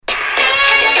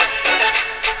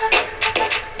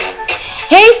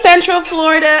Central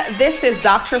Florida, this is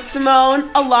Dr. Simone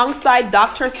alongside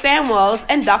Dr. Samuels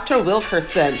and Dr.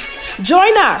 Wilkerson.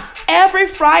 Join us every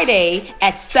Friday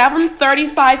at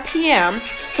 7:35 p.m.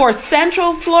 for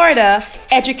Central Florida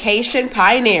Education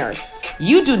Pioneers.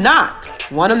 You do not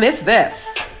want to miss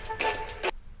this.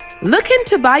 Looking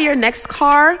to buy your next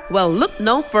car? Well, look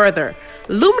no further.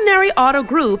 Luminary Auto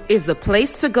Group is the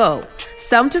place to go.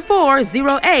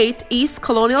 7408 East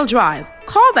Colonial Drive.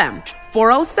 Call them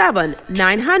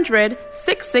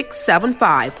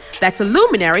 407-900-6675. That's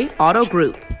Luminary Auto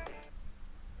Group.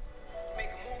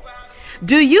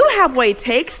 Do you have what it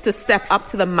takes to step up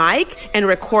to the mic and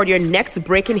record your next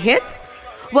breaking hits?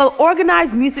 Well,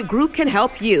 Organized Music Group can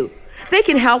help you. They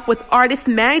can help with artist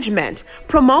management,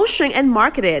 promotion and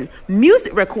marketing,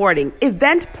 music recording,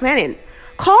 event planning.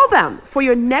 Call them for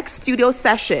your next studio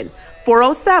session,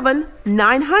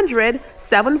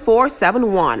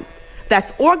 407-900-7471.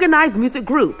 That's Organized Music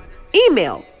Group.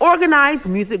 Email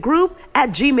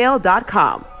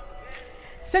organizedmusicgroup@gmail.com.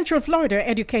 Central Florida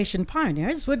Education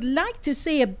Pioneers would like to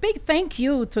say a big thank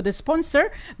you to the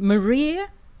sponsor, Maria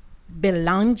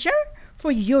Belanger,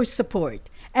 for your support.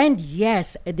 And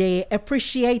yes, they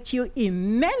appreciate you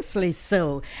immensely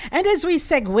so. And as we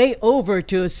segue over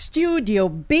to Studio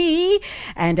B,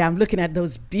 and I'm looking at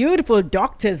those beautiful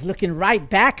doctors looking right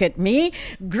back at me,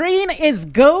 green is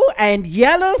go and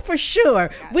yellow for sure.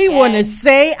 We want to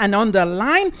say, and on the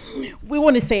line, we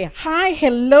want to say hi,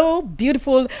 hello,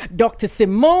 beautiful Dr.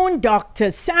 Simone, Dr.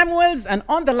 Samuels, and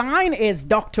on the line is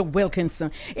Dr.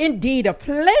 Wilkinson. Indeed, a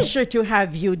pleasure to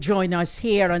have you join us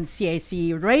here on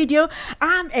CAC Radio.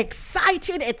 I'm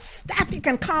excited, ecstatic,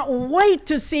 and can't wait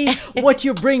to see what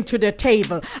you bring to the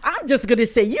table. I'm just going to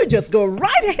say, you just go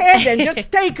right ahead and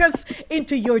just take us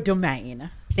into your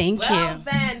domain. Thank you. Well,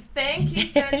 then, thank you,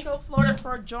 Central Florida,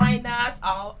 for joining us.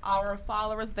 All our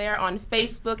followers there on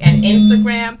Facebook and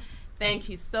Instagram, thank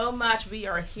you so much. We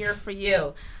are here for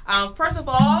you. First of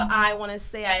all, I want to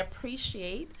say I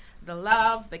appreciate the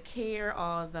love, the care,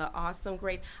 all the awesome,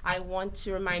 great. I want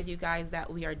to remind you guys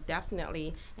that we are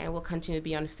definitely and will continue to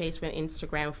be on Facebook and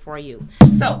Instagram for you.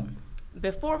 So,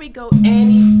 before we go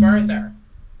any further,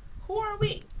 who are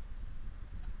we?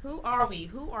 Who are we?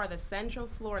 Who are the Central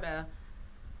Florida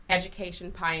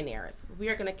Education Pioneers? We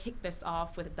are going to kick this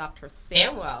off with Dr.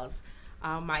 Samuels,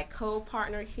 my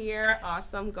co-partner here.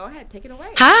 Awesome. Go ahead. Take it away.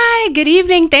 Hi. Good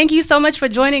evening. Thank you so much for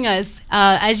joining us.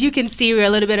 As you can see, we're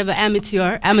a little bit of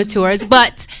amateurs,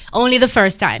 but only the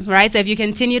first time, right? So if you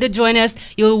continue to join us,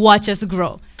 you'll watch us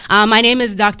grow. My name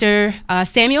is Dr.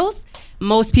 Samuels.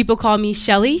 Most people call me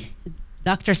Shelly,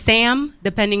 Dr. Sam,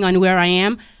 depending on where I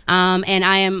am. And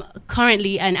I am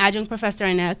currently an adjunct professor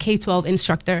and a K-12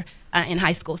 instructor in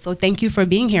high school. So thank you for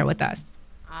being here with us.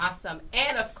 Awesome.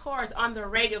 And of course, on the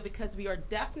radio, because we are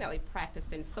definitely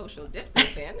practicing social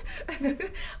distancing,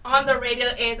 on the radio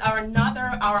is our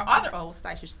other host,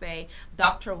 I should say,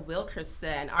 Dr.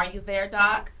 Wilkerson. Are you there,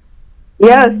 Doc?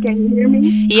 Yes. Can you hear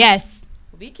me? Yes.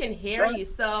 We can hear you.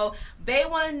 So they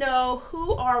want to know,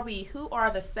 who are we? Who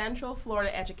are the Central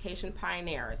Florida Education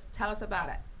Pioneers? Tell us about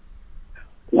it.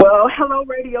 Well, hello,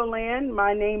 Radio Land.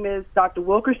 My name is Dr.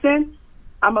 Wilkerson.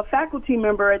 I'm a faculty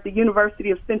member at the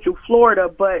University of Central Florida,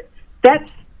 but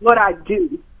that's what I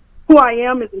do. Who I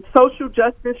am is a social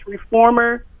justice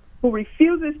reformer who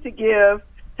refuses to give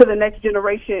to the next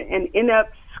generation an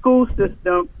inept school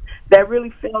system that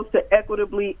really fails to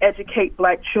equitably educate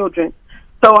Black children.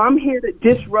 So I'm here to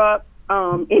disrupt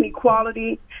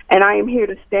inequality, and I am here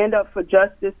to stand up for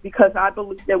justice because I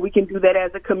believe that we can do that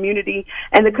as a community,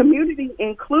 and the community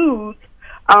includes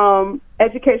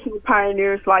educational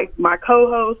pioneers like my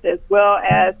co-host, as well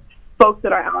as folks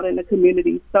that are out in the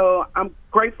community. So I'm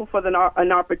grateful for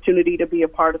an opportunity to be a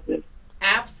part of this.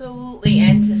 Absolutely.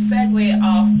 And to segue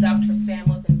off Dr.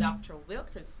 Samuels and Dr.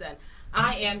 Wilkerson,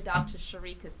 I am Dr.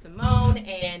 Sharika Simone,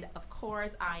 and of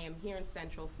course I am here in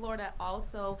Central Florida,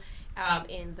 also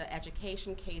in the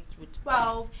education K through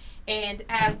 12. And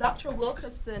as Dr.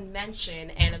 Wilkerson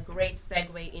mentioned, and a great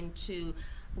segue into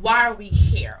why are we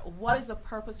here? What is the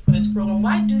purpose for this program?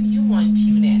 Why do you want to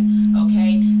tune in?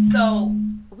 Okay, so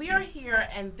we are here,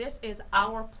 and this is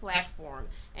our platform.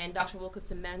 And Dr.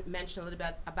 Wilkerson mentioned a little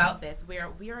bit about this, where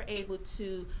we are able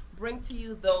to bring to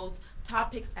you those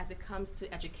topics as it comes to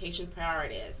education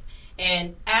priorities.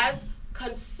 And as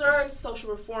concerned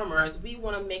social reformers, we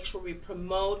want to make sure we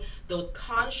promote those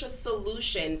conscious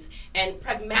solutions and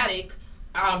pragmatic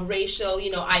racial,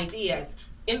 ideas,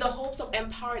 in the hopes of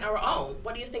empowering our own.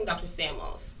 What do you think, Dr.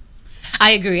 Samuels?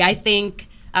 I agree. I think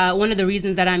one of the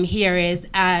reasons that I'm here is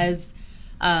as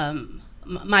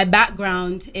my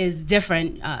background is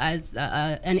different as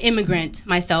an immigrant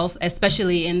myself,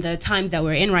 especially in the times that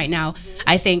we're in right now.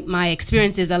 I think my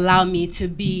experiences allow me to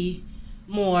be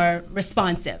more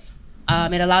responsive.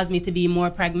 It allows me to be more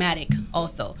pragmatic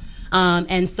also.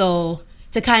 And so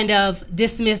to kind of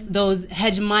dismiss those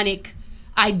hegemonic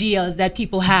ideas that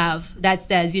people have that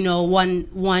says,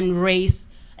 one race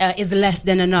is less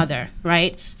than another,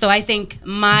 right? So I think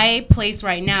my place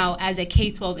right now as a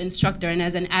K-12 instructor and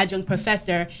as an adjunct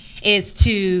professor is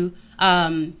to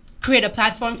create a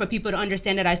platform for people to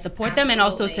understand that I support them, and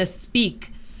also to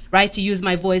speak, right? To use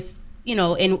my voice,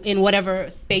 in whatever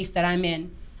space that I'm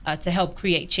in to help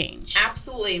create change.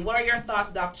 Absolutely. What are your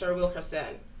thoughts, Dr.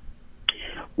 Wilkerson?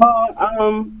 Well,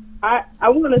 I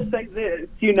want to say this,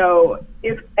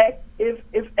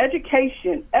 if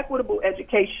education, equitable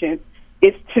education,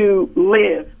 is to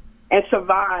live and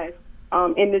survive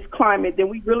in this climate, then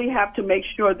we really have to make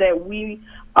sure that we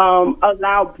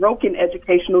allow broken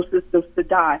educational systems to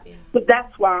die. Yeah. So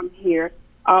that's why I'm here,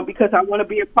 because I want to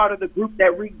be a part of the group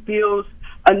that rebuilds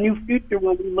a new future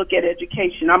when we look at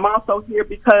education. I'm also here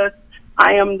because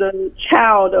I am the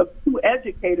child of two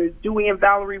educators, Dewey and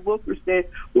Valerie Wilkerson,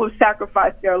 who have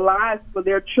sacrificed their lives for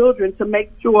their children to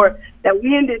make sure that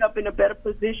we ended up in a better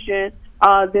position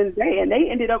than they, and they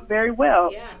ended up very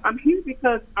well. Yeah. I'm here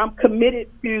because I'm committed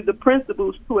to the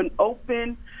principles, to an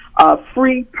open,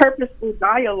 free, purposeful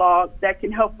dialogue that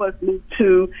can help us move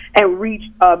to and reach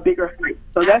bigger heights.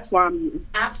 So that's why I'm here.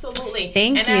 Absolutely.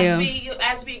 Thank you.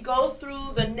 As we go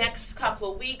through the next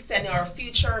couple of weeks and our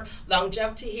future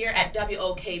longevity here at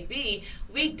WOKB,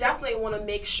 we definitely want to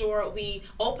make sure we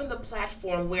open the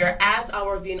platform where, as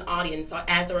our viewing audience, or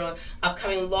as our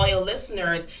upcoming loyal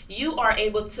listeners, you are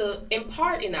able to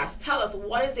impart in us, tell us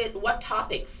what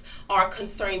topics are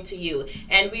concerning to you.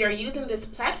 And we are using this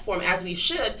platform, as we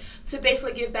should, to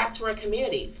basically give back to our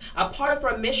communities. A part of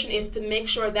our mission is to make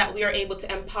sure that we are able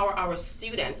to empower our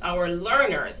students, our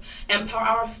learners, empower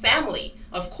our family.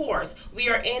 Of course, we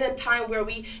are in a time where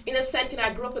we, in a sense,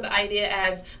 I grew up with the idea,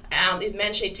 as it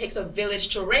mentioned, it takes a village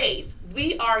to raise.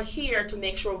 We are here to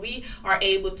make sure we are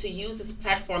able to use this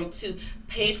platform to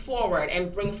pay it forward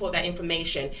and bring forth that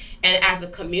information. And as a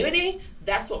community,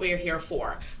 that's what we're here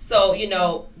for. So,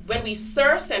 when we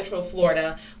serve Central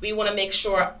Florida, we want to make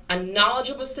sure a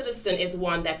knowledgeable citizen is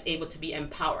one that's able to be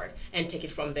empowered and take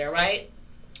it from there, right?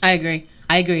 I agree.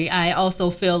 I also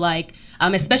feel like,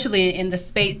 especially in the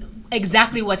space,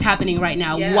 exactly what's happening right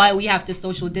now, why we have to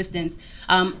social distance.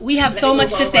 We have so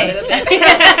much to say.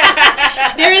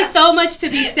 There is so much to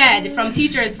be said from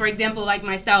teachers, for example, like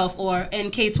myself, or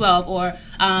in K-12, or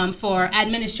for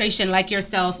administration like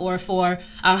yourself, or for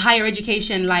higher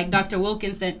education like Dr.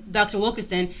 Wilkerson.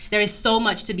 There is so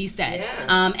much to be said.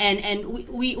 Yes. And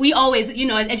we always,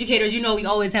 as educators, we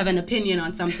always have an opinion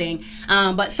on something.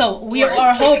 But so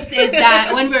our hopes is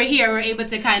that when we're here, we're able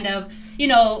to kind of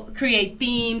create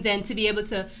themes, and to be able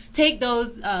to take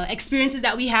those experiences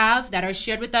that we have that are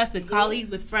shared with us, with colleagues,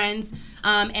 with friends,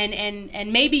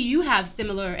 and maybe you have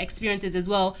similar experiences as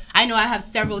well. I know I have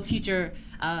several teacher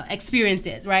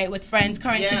experiences, right, with friends,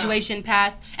 current situation,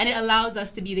 past, and it allows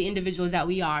us to be the individuals that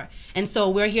we are. And so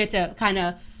we're here to kind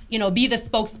of, be the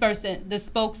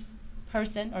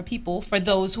spokesperson or people for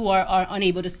those who are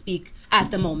unable to speak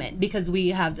at the moment, because we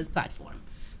have this platform.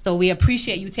 So we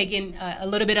appreciate you taking a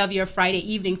little bit of your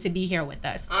Friday evening to be here with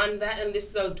us. On that, and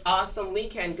this is an awesome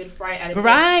weekend, Good Friday.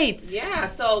 Right. Yeah,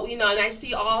 so, and I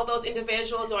see all those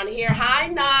individuals on here. Hi,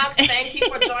 Knox. Thank you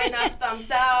for joining us.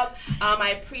 Thumbs up.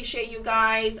 I appreciate you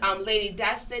guys. Lady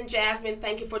Destin, Jasmine,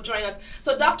 thank you for joining us.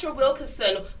 So, Dr.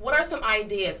 Wilkerson, what are some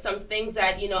ideas, some things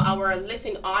that, our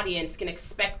listening audience can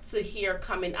expect to hear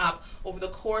coming up over the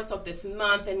course of this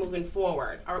month and moving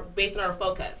forward, or based on our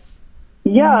focus?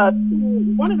 Yeah,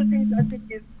 one of the things I think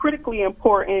is critically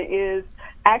important is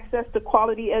access to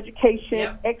quality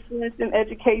education, excellence in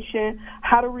education.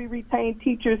 How do we retain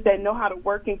teachers that know how to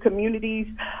work in communities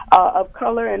of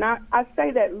color? And I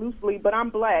say that loosely, but I'm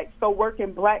Black, so work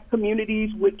in Black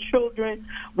communities with children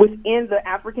within the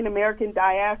African-American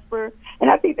diaspora. And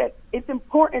I think that it's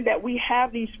important that we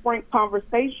have these frank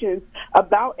conversations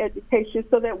about education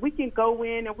so that we can go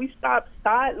in and we stop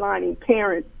sidelining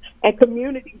parents and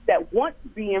communities that want to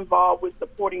be involved with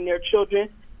supporting their children,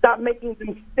 stop making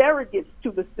them surrogates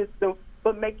to the system,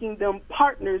 but making them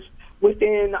partners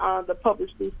within the public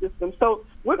school system. So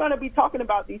we're going to be talking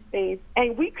about these things,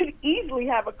 and we could easily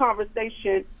have a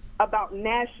conversation about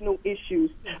national issues.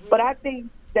 Mm-hmm. But I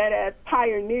think that as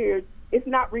pioneers, it's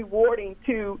not rewarding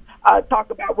to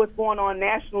talk about what's going on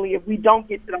nationally if we don't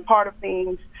get to the heart of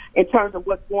things in terms of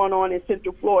what's going on in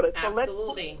Central Florida. Absolutely. So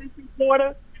let's focus in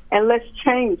Florida and let's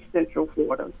change Central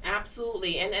Florida.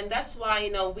 Absolutely, and that's why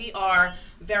we are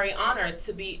very honored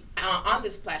to be on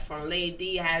this platform. Lady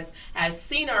D has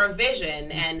seen our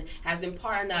vision and has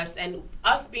imparted us, and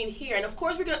us being here, and of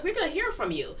course we're gonna hear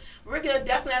from you. We're gonna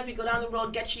definitely, as we go down the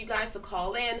road, get you guys to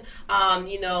call in.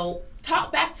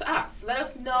 Talk back to us. Let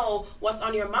us know what's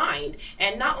on your mind.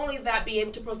 And not only that, be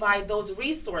able to provide those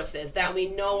resources that we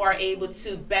know are able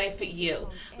to benefit you.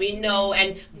 We know,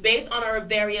 and based on our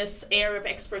various area of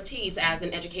expertise as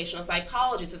an educational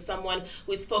psychologist, as someone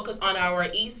who's focused on our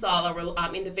ESOL,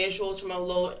 our individuals from our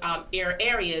low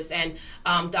areas, and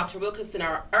Dr. Wilkerson,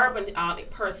 our urban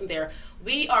person there,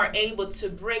 we are able to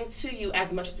bring to you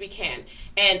as much as we can.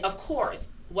 And of course,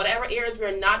 whatever areas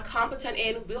we're not competent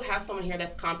in, we'll have someone here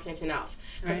that's competent enough.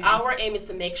 Because our aim is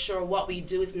to make sure what we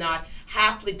do is not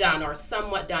halfly done or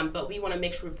somewhat done, but we want to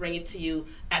make sure we bring it to you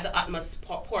at the utmost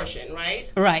portion, right?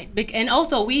 Right. And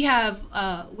also we have,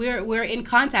 we're in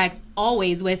contact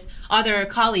always with other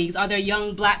colleagues, other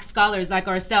young Black scholars like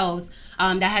ourselves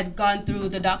that had gone through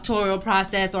the doctoral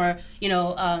process or,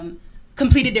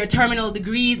 completed their terminal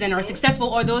degrees and are successful,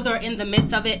 or those are in the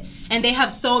midst of it, and they have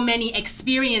so many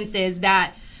experiences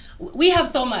that we have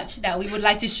so much that we would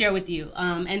like to share with you.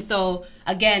 And so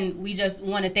again, we just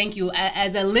want to thank you.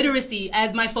 As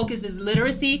my focus is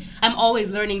literacy, I'm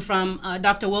always learning from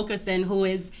Dr. Wilkerson, who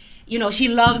is, she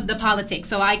loves the politics.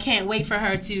 So I can't wait for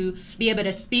her to be able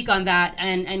to speak on that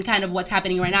and kind of what's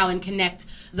happening right now and connect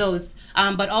those.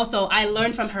 But also, I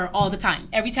learn from her all the time.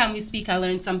 Every time we speak, I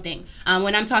learn something.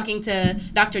 When I'm talking to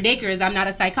Dr. Dakers, I'm not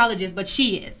a psychologist, but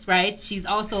she is, right? She's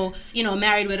also,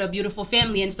 married with a beautiful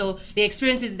family. And so the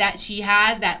experiences that she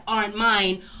has that aren't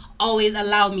mine always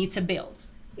allow me to build.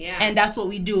 Yeah. And that's what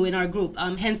we do in our group.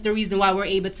 Hence the reason why we're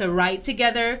able to write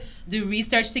together, do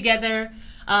research together,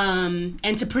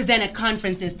 and to present at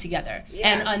conferences together.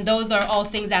 Yes. And those are all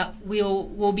things that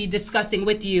we'll be discussing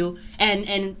with you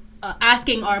and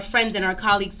asking our friends and our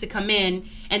colleagues to come in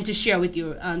and to share with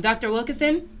you. Dr.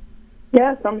 Wilkerson?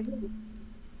 Yes, I'm here.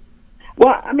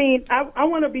 Well, I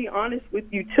want to be honest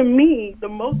with you. To me, the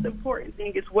most important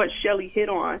thing is what Shelley hit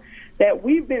on, that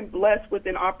we've been blessed with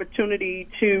an opportunity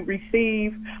to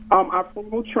receive our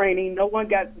formal training. No one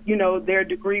got, their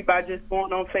degree by just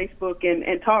going on Facebook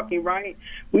and talking, right?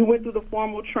 We went through the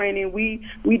formal training.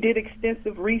 We did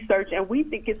extensive research, and we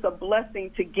think it's a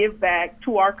blessing to give back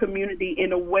to our community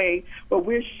in a way where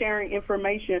we're sharing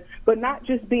information, but not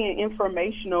just being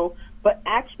informational, but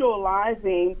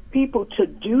actualizing people to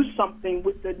do something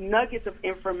with the nuggets of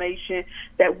information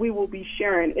that we will be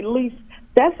sharing. At least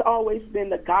that's always been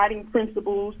the guiding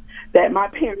principles that my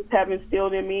parents have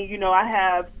instilled in me. I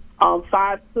have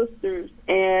 5 sisters,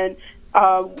 and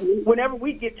whenever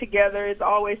we get together, it's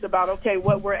always about, okay,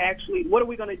 what are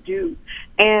we going to do?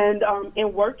 And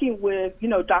in working with,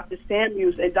 Dr.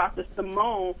 Samuels and Dr.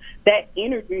 Simone, that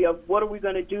energy of what are we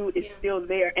going to do is still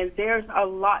there. And there's a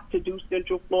lot to do,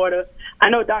 Central Florida. I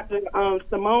know Dr.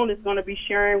 Simone is going to be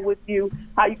sharing with you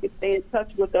how you can stay in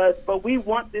touch with us, but we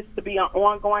want this to be an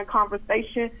ongoing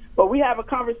conversation. But we have a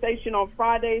conversation on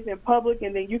Fridays in public,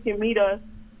 and then you can meet us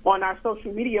on our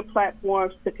social media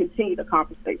platforms to continue the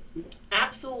conversation.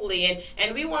 Absolutely,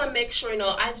 and we want to make sure,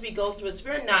 as we go through this,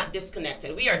 we're not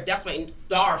disconnected. We are definitely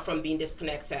far from being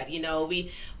disconnected.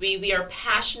 We are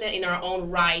passionate in our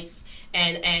own rights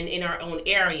and in our own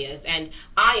areas, and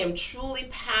I am truly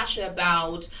passionate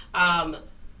about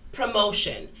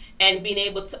promotion and being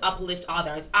able to uplift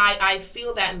others. I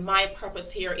feel that my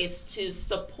purpose here is to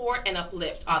support and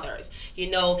uplift others,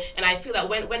 and I feel that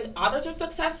when others are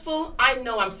successful, I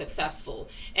know I'm successful.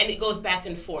 And it goes back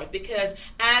and forth, because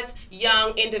as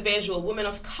young individual, women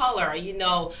of color,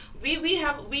 we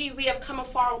have come a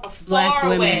far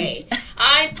way.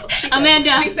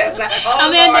 Amanda. She said black. Oh,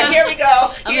 Amanda. Lord, here we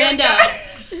go. Amanda.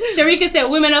 Sharika said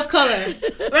women of color,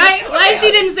 right? Why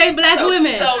she didn't say black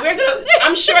women? So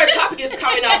I'm sure a topic is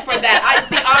coming up for that.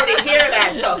 I already hear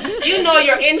that. So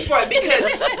you're in for it,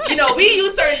 because, we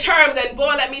use certain terms, and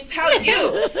boy, let me tell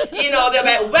you, they're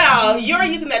like, well, you're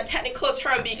using that technical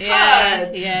term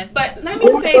because. Yes. But let me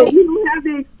say. We don't have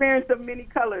the experience of many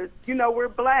colors. We're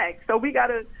Black, so we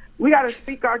gotta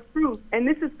speak our truth. And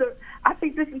I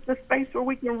think this is the space where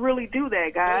we can really do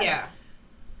that, guys.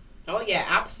 Oh, yeah,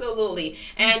 absolutely.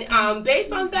 And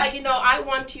based on that, I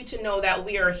want you to know that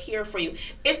we are here for you.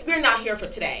 We're not here for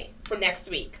today. for next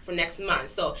week, for next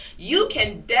month. So you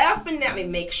can definitely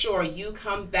make sure you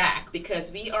come back,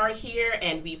 because we are here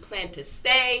and we plan to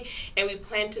stay, and we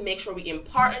plan to make sure we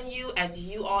impart on you as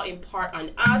you all impart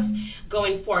on us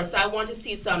going forward. So I want to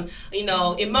see some,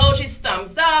 emojis,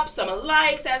 thumbs up, some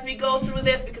likes as we go through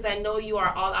this, because I know you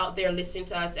are all out there listening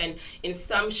to us, and in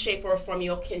some shape or form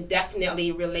you can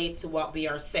definitely relate to what we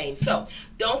are saying. So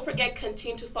don't forget,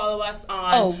 continue to follow us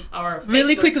on our Facebook.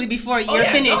 Really quickly before you're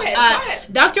finished. Go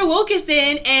ahead. Dr.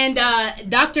 Wilkerson and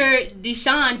Dr.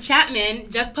 Deshawn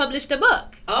Chapman just published a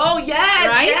book. Oh, yes.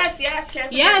 Right? Yes. Can't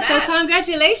forget So that.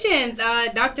 congratulations.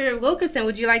 Dr. Wilkerson,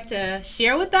 would you like to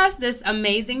share with us this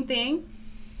amazing thing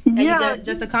that you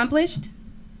just accomplished?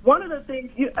 One of the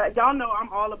things, y'all know I'm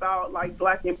all about, like,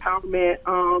 Black empowerment,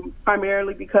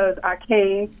 primarily because I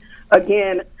came,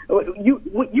 again,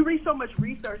 you read so much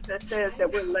research that says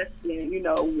that we're less than,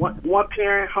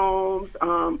 one-parent homes,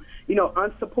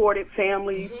 unsupported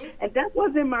families, and that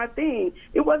wasn't my thing.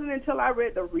 It wasn't until I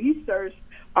read the research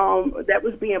that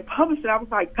was being published that I was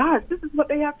like, gosh, this is what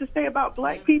they have to say about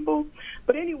Black people.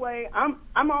 But anyway,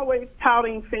 I'm always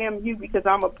touting FAMU because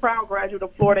I'm a proud graduate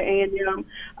of Florida A&M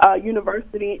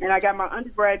University, and I got my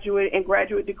undergraduate and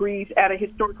graduate degrees at a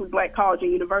historically Black college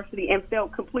and university, and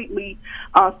felt completely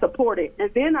supported. And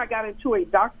then I got into a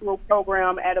doctoral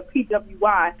program at a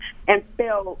PWI and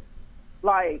felt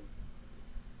like,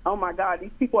 oh my God,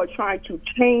 these people are trying to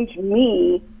change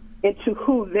me into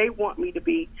who they want me to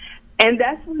be. And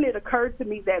that's when it occurred to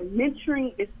me that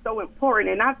mentoring is so important.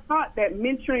 And I thought that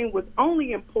mentoring was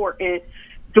only important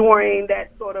during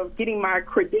that sort of getting my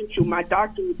credential, my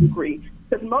doctorate degree.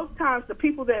 Because most times the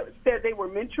people that said they were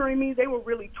mentoring me, they were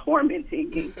really tormenting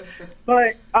me.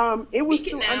 But it was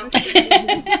through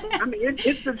understanding. I mean,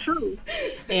 it's the truth.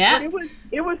 Yeah. But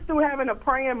it was through having a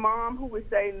praying mom who would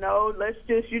say, no, let's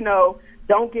just,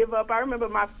 don't give up. I remember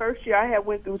my first year, I had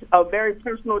went through a very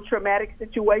personal, traumatic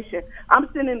situation. I'm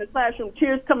sitting in the classroom,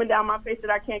 tears coming down my face that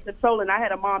I can't control, and I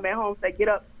had a mom at home say, get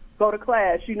up, go to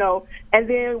class, And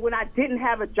then when I didn't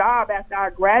have a job after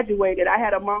I graduated, I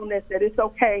had a mom that said, it's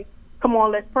okay, come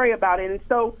on, let's pray about it. And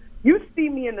so you see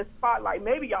me in the spotlight.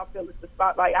 Maybe y'all feel it's the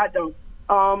spotlight. I don't.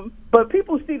 But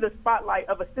people see the spotlight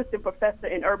of assistant professor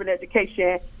in urban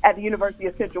education at the University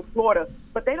of Central Florida,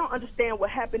 but they don't understand what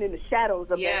happened in the shadows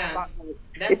of that spotlight.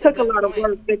 It took a lot of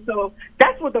work. And so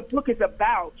that's what the book is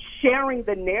about, sharing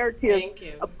the narrative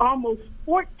of almost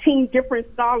 14 different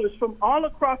scholars from all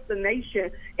across the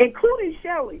nation, including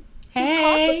Shelley.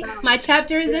 Hey, my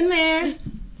chapter is in there.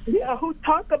 Yeah, who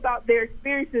talk about their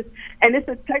experiences. And it's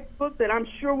a textbook that I'm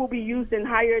sure will be used in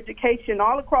higher education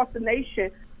all across the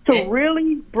nation to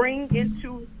really bring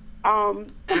into some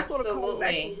sort of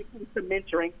conversation when it comes to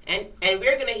mentoring. And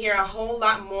we're going to hear a whole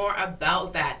lot more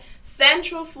about that.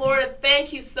 Central Florida,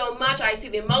 thank you so much. I see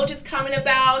the emojis coming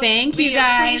about. Thank you,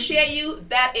 guys. We appreciate you.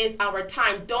 That is our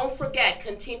time. Don't forget,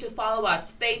 continue to follow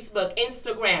us, Facebook,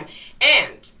 Instagram.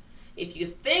 And if you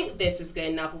think this is good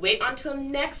enough, wait until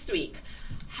next week.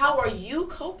 How are you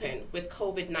coping with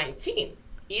COVID-19?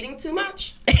 Eating too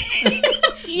much?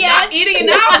 Yes. Not eating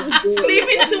enough?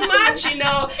 Sleeping too much?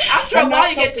 After a while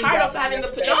you get tired of having the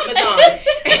pajamas on.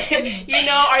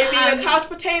 Are you being a couch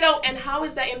potato? And how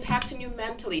is that impacting you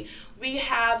mentally? We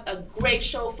have a great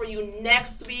show for you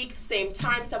next week, same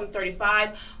time,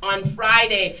 7:35 on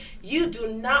Friday. You do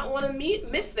not want to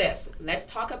miss this. Let's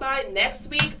talk about it next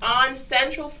week on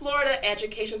Central Florida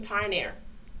Education Pioneer.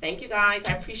 Thank you, guys.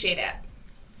 I appreciate it.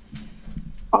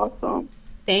 Awesome.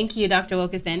 Thank you, Dr.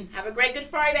 Wilkerson. Have a great Good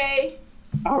Friday.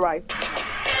 All right.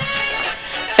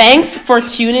 Thanks for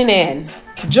tuning in.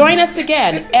 Join us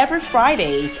again every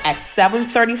Fridays at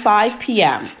 7:35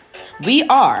 p.m. We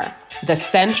are the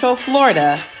Central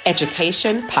Florida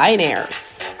Education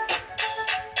Pioneers.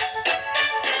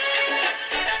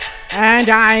 And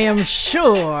I am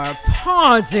sure,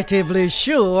 positively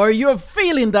sure, you're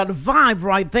feeling that vibe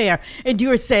right there. And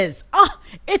yours says,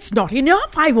 it's not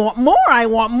enough. I want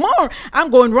more. I'm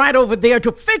going right over there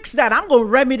to fix that. I'm going to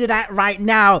remedy that right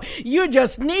now. You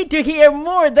just need to hear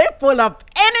more. They're full of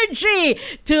energy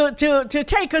to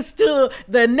take us to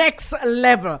the next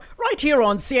level. Right here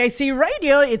on CIC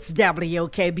Radio, it's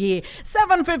WOKB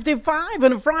 7:55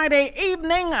 on a Friday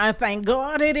evening. I thank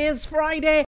God it is Friday.